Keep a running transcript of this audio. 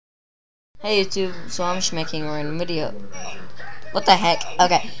Hey YouTube, so I'm just making a random video. What the heck?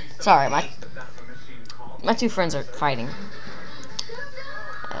 Okay, sorry, my two friends are fighting.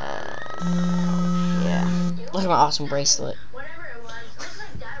 Yeah. Look at my awesome bracelet.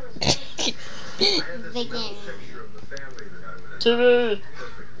 TV.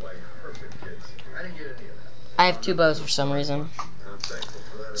 I have two bows for some reason.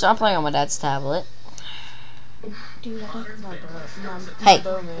 So I'm playing on my dad's tablet. Dude, I think my Hey,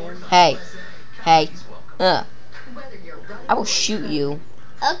 bow, man. hey. I will shoot you.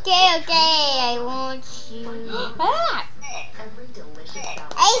 Okay, I won't shoot. Ah!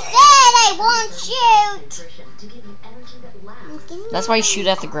 I said I won't shoot. That's why you shoot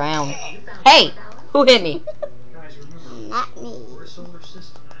at the ground. Hey, who hit me? Not me.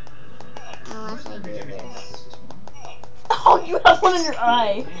 Unless I do this. Oh, you have one in your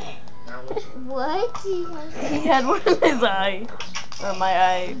eye. What? He had one in his eye. Or my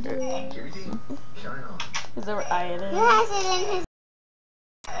eye. Is that what eye it Who is? has it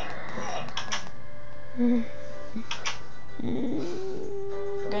in his?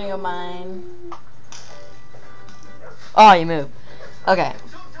 Gonna go mine. Oh, you moved. Okay.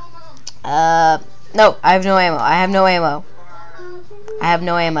 No, I have no ammo. I have no ammo.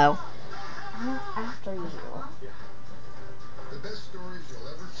 After you.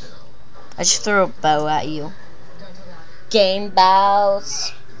 I just threw a bow at you. Game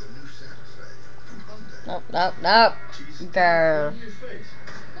bows. Nope. Girl.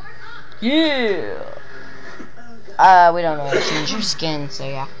 Yeah. We don't know how to change your skin, so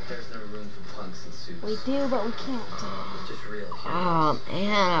yeah. We do, but we can't do it.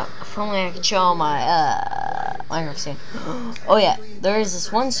 And if only I could show my Minecraft scene. Oh yeah, there is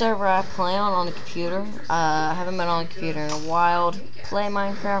this one server I play on the computer. I haven't been on the computer in a while to play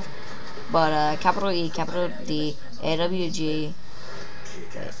Minecraft, but capital E, capital D, AWG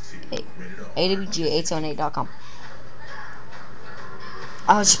 878.com.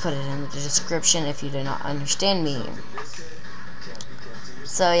 I'll just put it in the description if you do not understand me.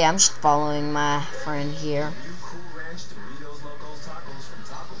 So yeah, I'm just following my friend here.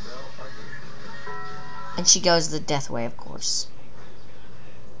 And she goes the death way, of course.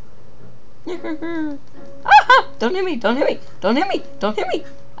 Ah, don't hit me.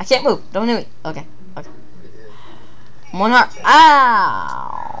 I can't move. Don't hit me. Okay. One heart.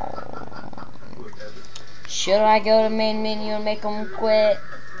 Ow. Should I go to main menu and make them quit?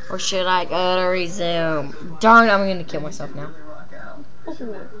 Or should I go to resume? Darn, I'm gonna kill myself now.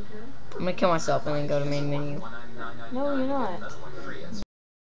 I'm gonna kill myself and then go to main menu. No, you're not.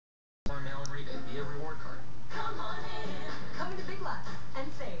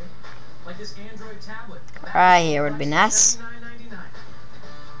 Right here would be nice.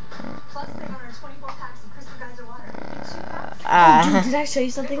 Dude, did I show you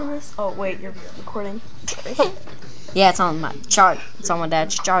something on this? Oh, wait, you're recording. Yeah, it's on my chart. It's on my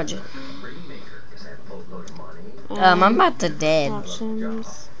dad's charger. I'm about to dead.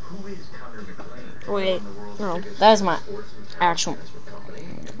 Options. Wait, no. That is my actual.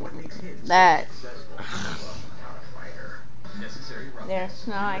 That. There.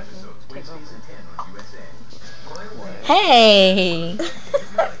 Now I can take over. Hey.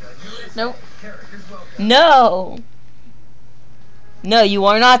 Nope. No. No, you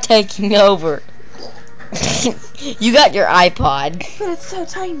are not taking over. You got your iPod. But it's so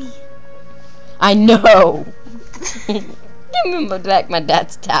tiny. I know. Give me back my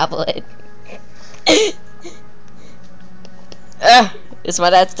dad's tablet. It's my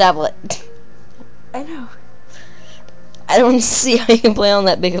dad's tablet. I know. I don't see how you can play on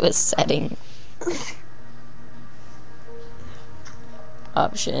that big of a setting.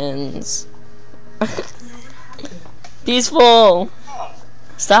 Options. Peaceful.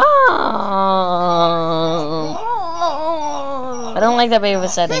 Stop. I don't like that big of a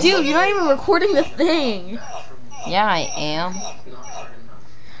setting. Dude, you're not even recording the thing. Yeah, I am.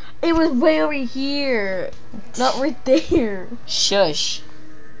 It was way over here. Not right there. Shush.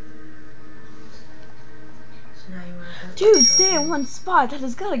 Dude, stay in one spot. That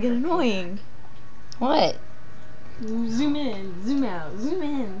has gotta get annoying. What? Zoom in, zoom out, zoom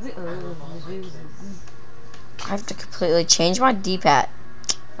in, zoom. I have to completely change my D-pad.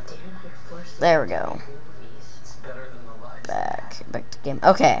 There we go. Back to game.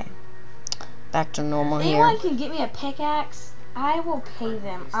 Okay. Back to normal If here. anyone can get me a pickaxe, I will pay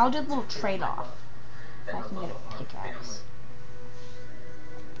them. I'll do a little trade-off. If I can get a pickaxe.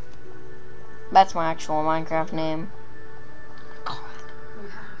 That's my actual Minecraft name.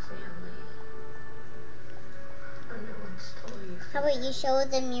 How about you show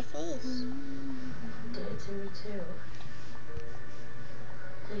them your face? Did it to me too.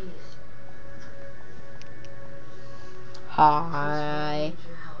 Please. Hi.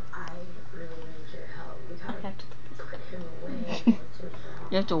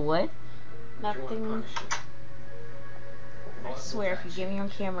 You have to what? Nothing. I swear, if you get me on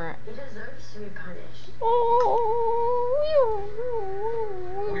camera.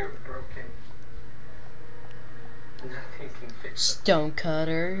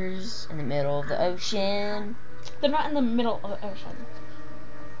 Stonecutters in the middle of the ocean. They're not in the middle of the ocean.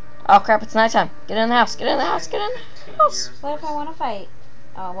 Oh crap, it's nighttime. Get in the house, get in the house, get in the house. What if I want to fight?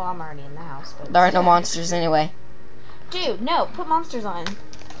 Oh, well, I'm already in the house. But There are no monsters anyway. Dude, no, put monsters on.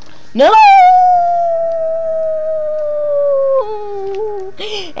 No!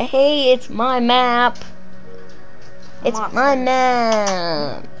 Hey, it's my map. It's my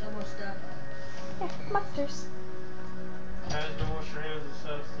map. Yeah, monsters.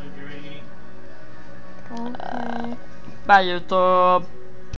 Bye, YouTube.